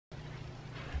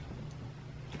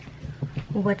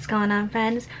What's going on,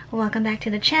 friends? Welcome back to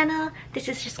the channel. This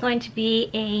is just going to be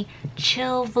a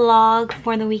chill vlog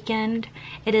for the weekend.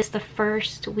 It is the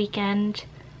first weekend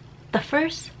of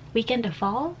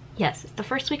fall. Yes, it's the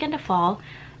first weekend of fall,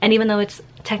 and even though it's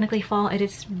technically fall, it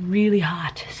is really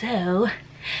hot. So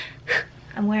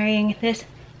I'm wearing this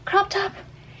crop top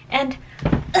and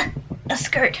a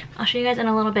skirt. I'll show you guys in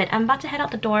a little bit. I'm about to head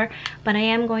out the door, but I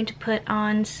am going to put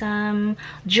on some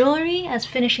jewelry as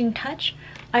finishing touch.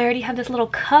 I already have this little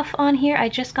cuff on here. I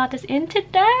just got this in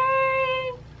today.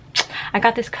 I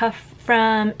got this cuff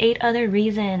from 8 Other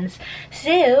Reasons.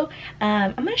 So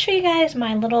I'm gonna show you guys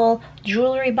my little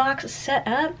jewelry box set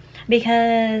up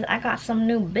because I got some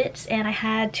new bits and I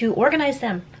had to organize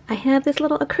them. I have this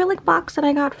little acrylic box that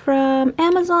I got from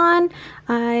Amazon.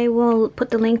 I will put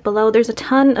the link below. There's a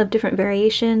ton of different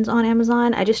variations on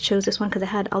Amazon. I just chose this one because it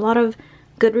had a lot of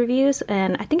good reviews,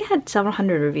 and I think it had several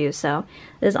hundred reviews. So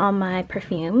this is all my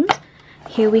perfumes.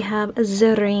 Here we have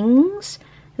the rings.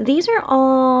 These are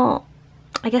all,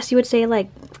 I guess you would say,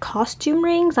 like costume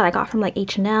rings that I got from like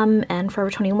H&M and Forever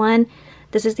 21.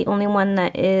 This is the only one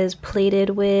that is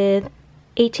plated with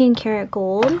 18 karat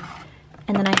gold.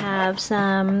 And then I have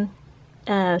some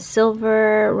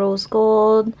silver, rose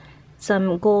gold,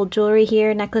 some gold jewelry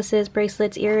here, necklaces,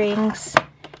 bracelets, earrings,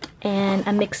 and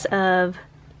a mix of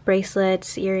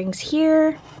bracelets, earrings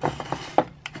here.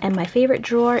 And my favorite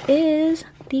drawer is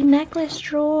the necklace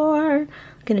drawer. I'm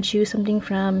gonna choose something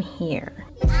from here.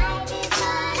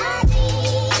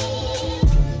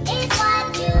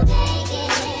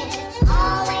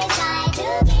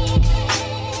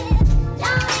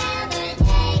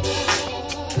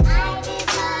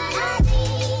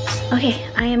 Okay,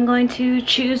 I am going to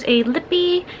choose a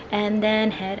lippy and then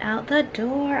head out the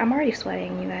door. I'm already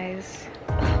sweating, you guys.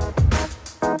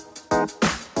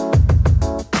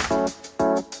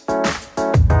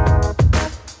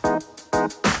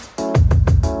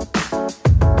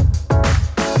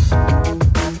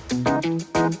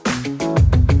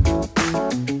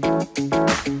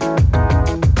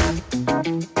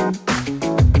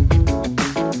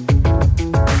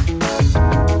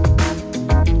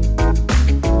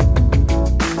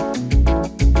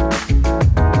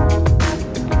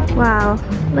 Wow,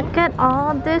 look at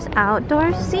all this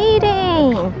outdoor seating.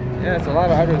 Yeah, it's a lot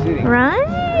of outdoor seating.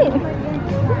 Right?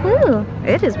 Ooh,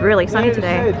 it is really sunny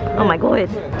today. Oh my god.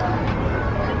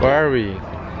 Where are we?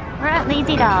 We're at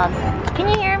Lazy Dog. Can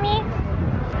you hear me?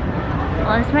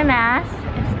 Well, this is my mask.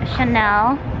 It's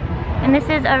Chanel. And this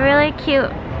is a really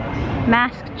cute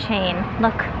mask chain.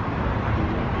 Look.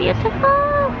 Beautiful.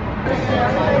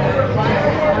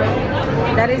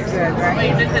 That is good,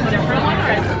 right? Is this a different one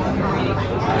or is it?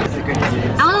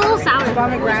 I want a little sour.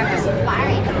 Pomegranate.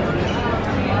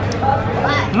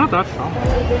 Not that strong.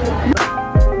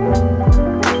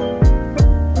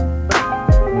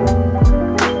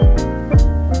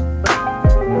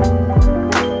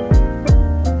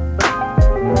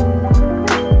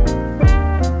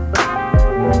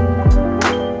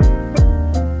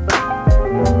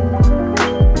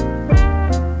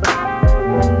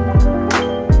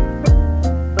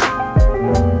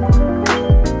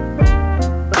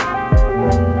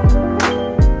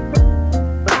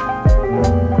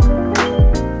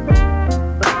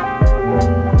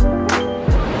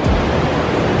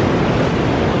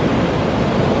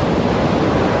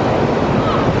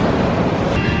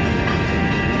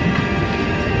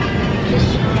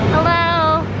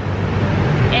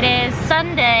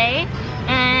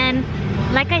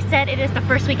 Like I said, it is the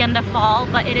first weekend of fall,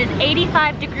 but it is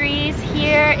 85 degrees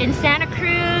here in Santa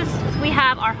Cruz. We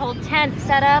have our whole tent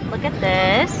set up. Look at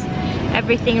this.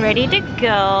 Everything ready to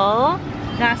go.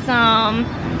 Got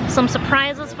some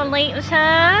surprises for later.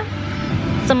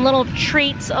 Some little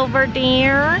treats over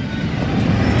there.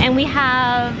 And we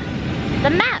have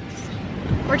the maps.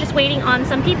 We're just waiting on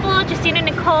some people. Justine and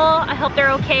Nicole. I hope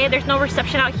they're okay. There's no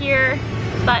reception out here,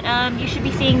 but you should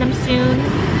be seeing them soon.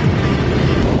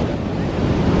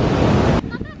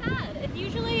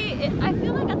 I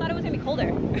feel like I thought it was gonna be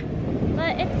colder,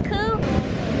 but it's cool.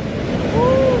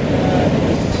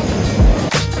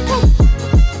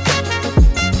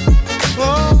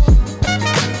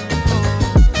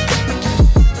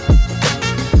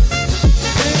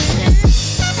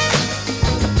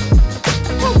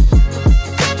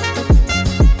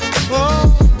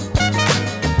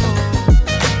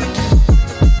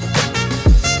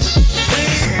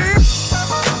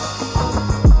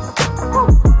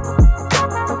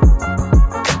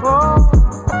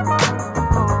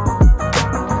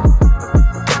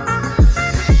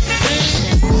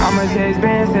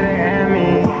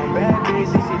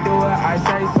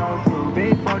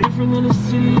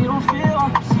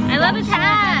 I love his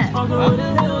hat. I love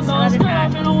his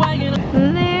hat.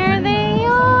 There they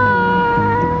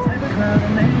are.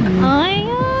 Hi.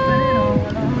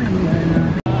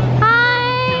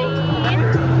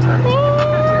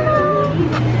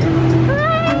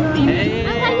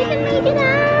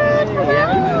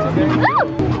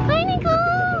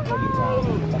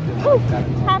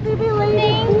 Happy belated.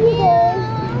 Thank you.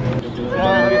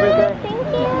 Happy birthday. Thank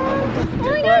you. Oh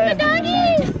my god, the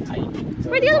doggies!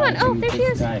 Where's the other one? Oh, there she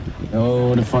is.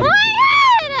 Oh, the fun. Oh my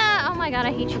god! Oh my god,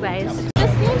 I hate you guys.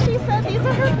 Just when she said these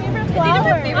are her favorite flowers. These are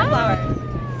her favorite flowers.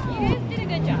 You guys did a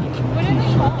good job. What are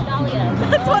they called? Dahlias.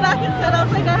 That's what I said. I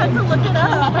was like, I had to look it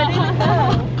up. I didn't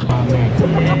know.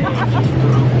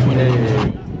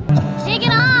 Take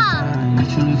it off!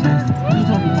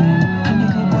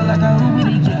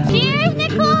 Cheers,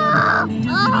 Nicole!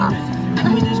 Oh.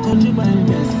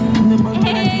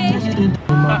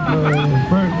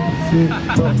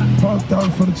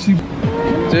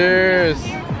 Cheers.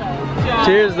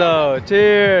 Cheers though.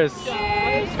 Cheers.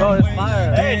 Oh, it's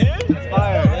fire. Hey, dude. It's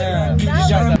fire.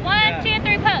 Yeah.